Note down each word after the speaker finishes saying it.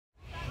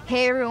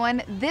Hey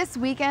everyone, this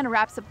weekend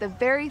wraps up the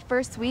very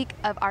first week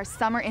of our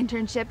summer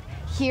internship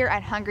here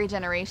at Hungry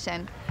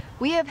Generation.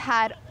 We have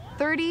had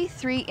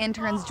 33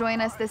 interns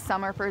join us this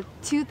summer for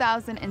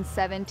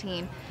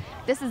 2017.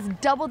 This is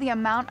double the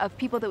amount of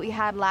people that we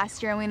had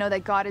last year, and we know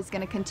that God is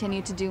going to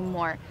continue to do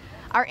more.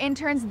 Our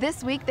interns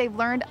this week, they've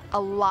learned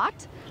a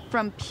lot,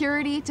 from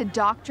purity to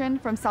doctrine,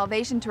 from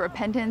salvation to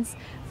repentance,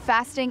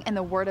 fasting, and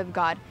the Word of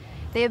God.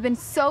 They have been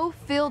so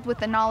filled with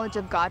the knowledge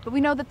of God, but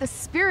we know that the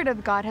Spirit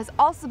of God has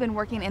also been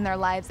working in their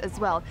lives as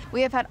well.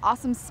 We have had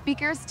awesome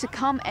speakers to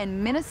come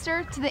and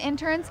minister to the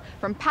interns,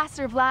 from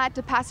Pastor Vlad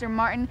to Pastor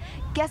Martin,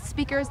 guest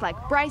speakers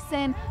like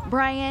Bryson,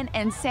 Brian,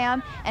 and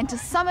Sam, and to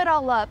sum it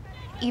all up,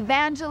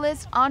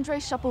 evangelist Andre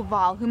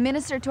Chapoval, who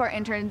ministered to our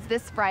interns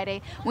this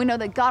Friday. We know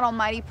that God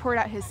Almighty poured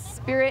out His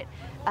Spirit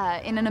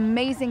in an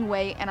amazing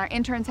way, and our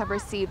interns have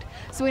received.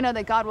 So we know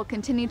that God will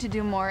continue to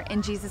do more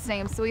in Jesus'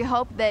 name. So we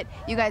hope that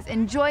you guys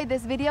enjoy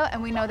this video,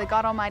 and we know that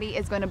God Almighty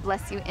is going to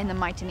bless you in the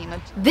mighty name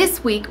of Jesus.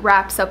 This week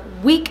wraps up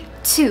week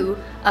 2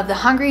 of the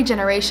Hungry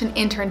Generation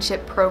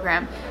internship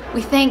program.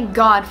 We thank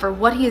God for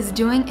what He is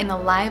doing in the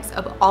lives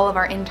of all of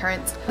our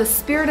interns. The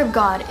Spirit of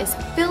God is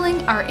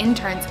filling our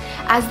interns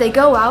as they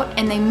go out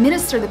and they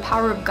minister the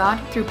power of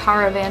God through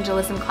power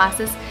evangelism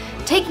classes,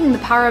 taking the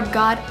power of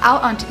God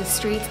out onto the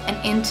streets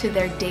and into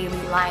their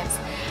daily lives.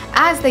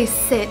 As they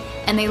sit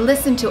and they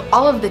listen to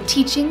all of the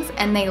teachings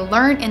and they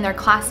learn in their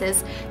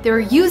classes,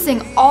 they're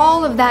using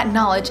all of that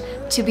knowledge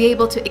to be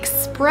able to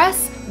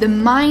express the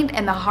mind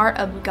and the heart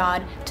of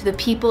God to the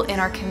people in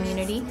our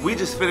community. We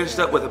just finished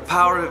up with the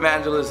power of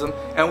evangelism,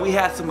 and we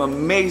had some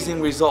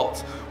amazing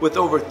results with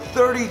over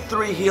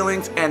 33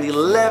 healings and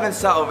 11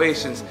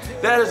 salvations.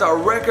 That is our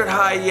record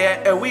high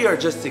yet, and we are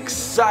just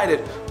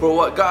excited for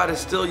what God is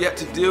still yet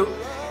to do,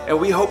 and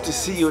we hope to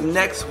see you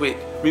next week.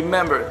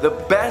 Remember, the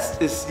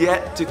best is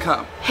yet to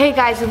come. Hey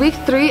guys, week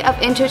 3 of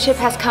internship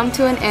has come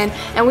to an end,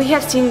 and we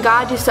have seen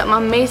God do some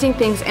amazing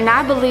things, and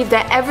I believe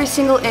that every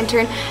single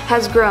intern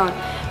has grown.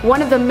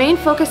 One of the main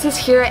focuses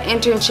here at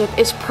internship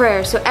is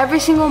prayer. So every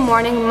single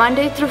morning,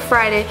 Monday through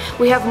Friday,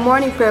 we have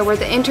morning prayer where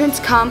the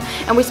interns come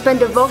and we spend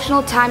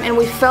devotional time and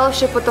we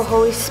fellowship with the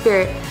Holy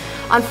Spirit.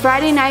 On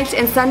Friday nights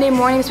and Sunday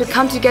mornings, we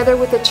come together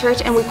with the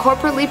church and we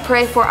corporately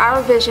pray for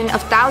our vision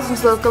of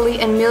thousands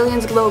locally and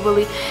millions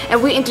globally,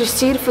 and we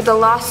intercede for the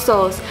lost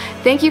souls.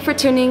 Thank you for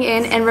tuning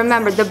in, and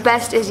remember, the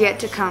best is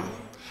yet to come.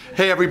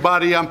 Hey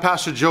everybody, I'm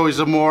Pastor Joey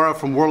Zamora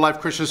from World Life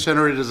Christian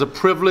Center. It is a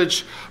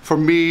privilege for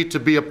me to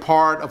be a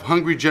part of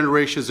Hungry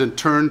Generation's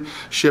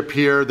internship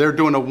here. They're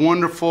doing a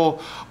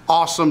wonderful,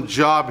 awesome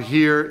job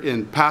here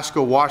in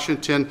Pasco,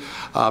 Washington.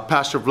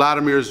 Pastor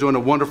Vladimir is doing a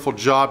wonderful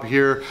job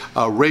here,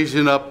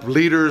 raising up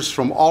leaders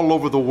from all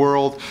over the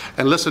world.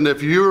 And listen,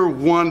 if you're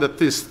one that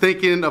is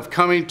thinking of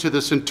coming to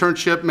this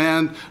internship,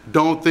 man,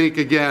 don't think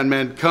again,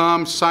 man.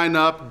 Come, sign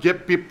up,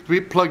 be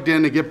plugged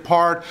in and get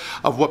part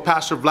of what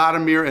Pastor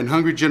Vladimir and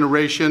Hungry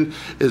Generation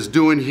is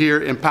doing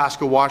here in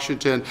Pasco,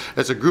 Washington.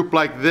 It's a group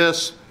like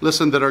this,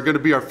 listen, that are going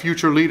to be our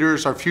future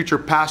leaders, our future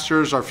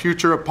pastors, our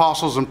future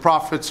apostles and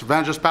prophets,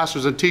 evangelists,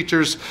 pastors and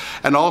teachers,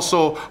 and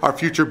also our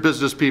future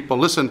business people.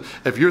 Listen,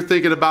 if you're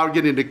thinking about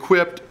getting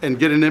equipped and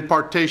getting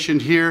impartation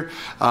here,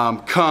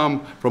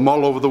 come from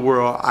all over the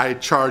world. I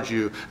charge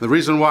you. The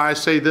reason why I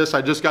say this,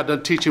 I just got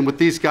done teaching with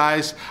these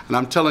guys, and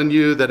I'm telling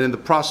you that in the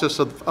process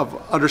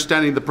of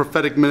understanding the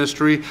prophetic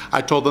ministry,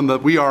 I told them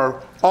that we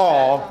are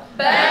all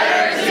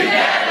better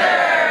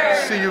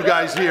together. See you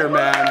guys here,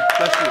 man.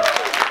 Bless you.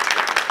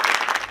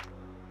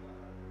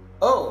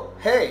 Oh,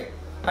 hey,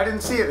 I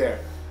didn't see you there,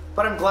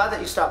 but I'm glad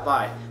that you stopped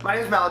by. My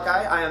name is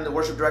Malachi. I am the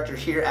worship director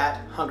here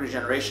at Hungry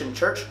Generation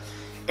Church,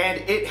 and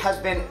it has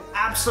been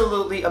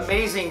absolutely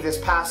amazing this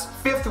past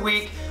 5th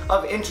week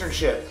of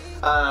internship.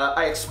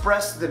 I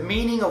expressed the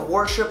meaning of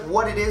worship,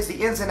 what it is,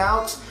 the ins and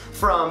outs,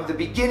 from the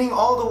beginning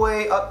all the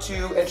way up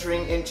to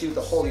entering into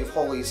the Holy of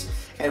Holies,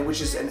 and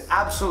which is an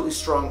absolutely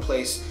strong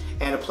place,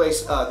 and a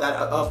place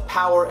of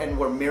power and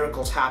where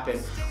miracles happen.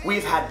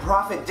 We've had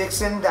Prophet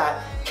Dixon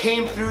that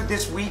came through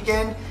this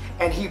weekend,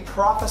 and he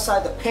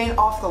prophesied the paint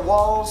off the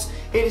walls.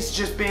 It has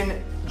just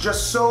been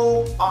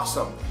so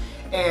awesome.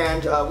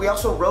 And we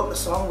also wrote a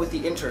song with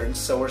the interns,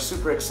 so we're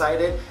super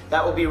excited.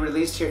 That will be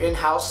released here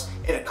in-house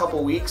in a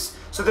couple weeks.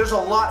 So there's a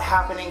lot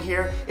happening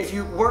here. If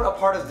you weren't a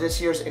part of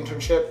this year's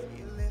internship,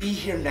 be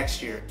here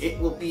next year. It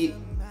will be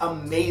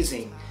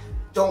amazing.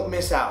 Don't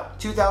miss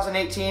out.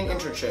 2018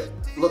 internship.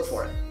 Look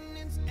for it.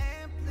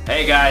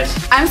 Hey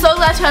guys, I'm so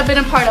glad to have been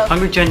a part of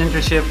HungryGen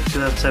Internship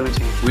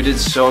 2017. We did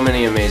so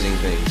many amazing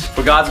things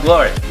for God's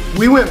glory.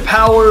 We went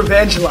power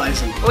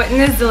evangelizing,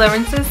 witnessed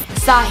deliverances,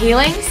 saw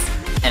healings,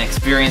 and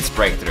experienced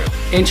breakthrough.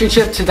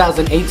 Internship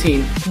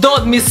 2018.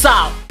 Don't miss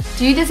out!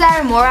 Do you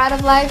desire more out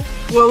of life?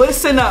 Well,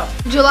 listen up.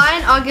 July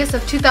and August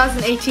of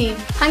 2018.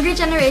 Hungry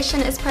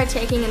Generation is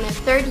partaking in their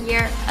 3rd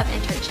year of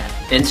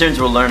internship. Interns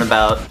will learn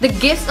about the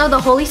gifts of the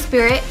Holy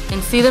Spirit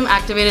and see them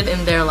activated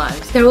in their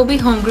lives. There will be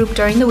home group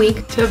during the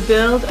week to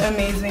build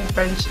amazing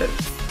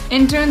friendships.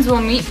 Interns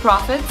will meet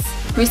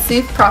prophets,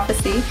 receive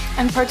prophecy,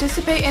 and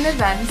participate in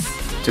events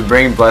to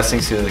bring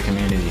blessings to the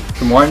community.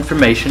 For more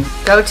information,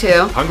 go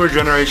to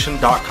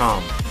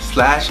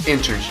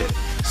HungryGeneration.com/internship.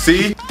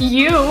 See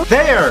you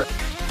there.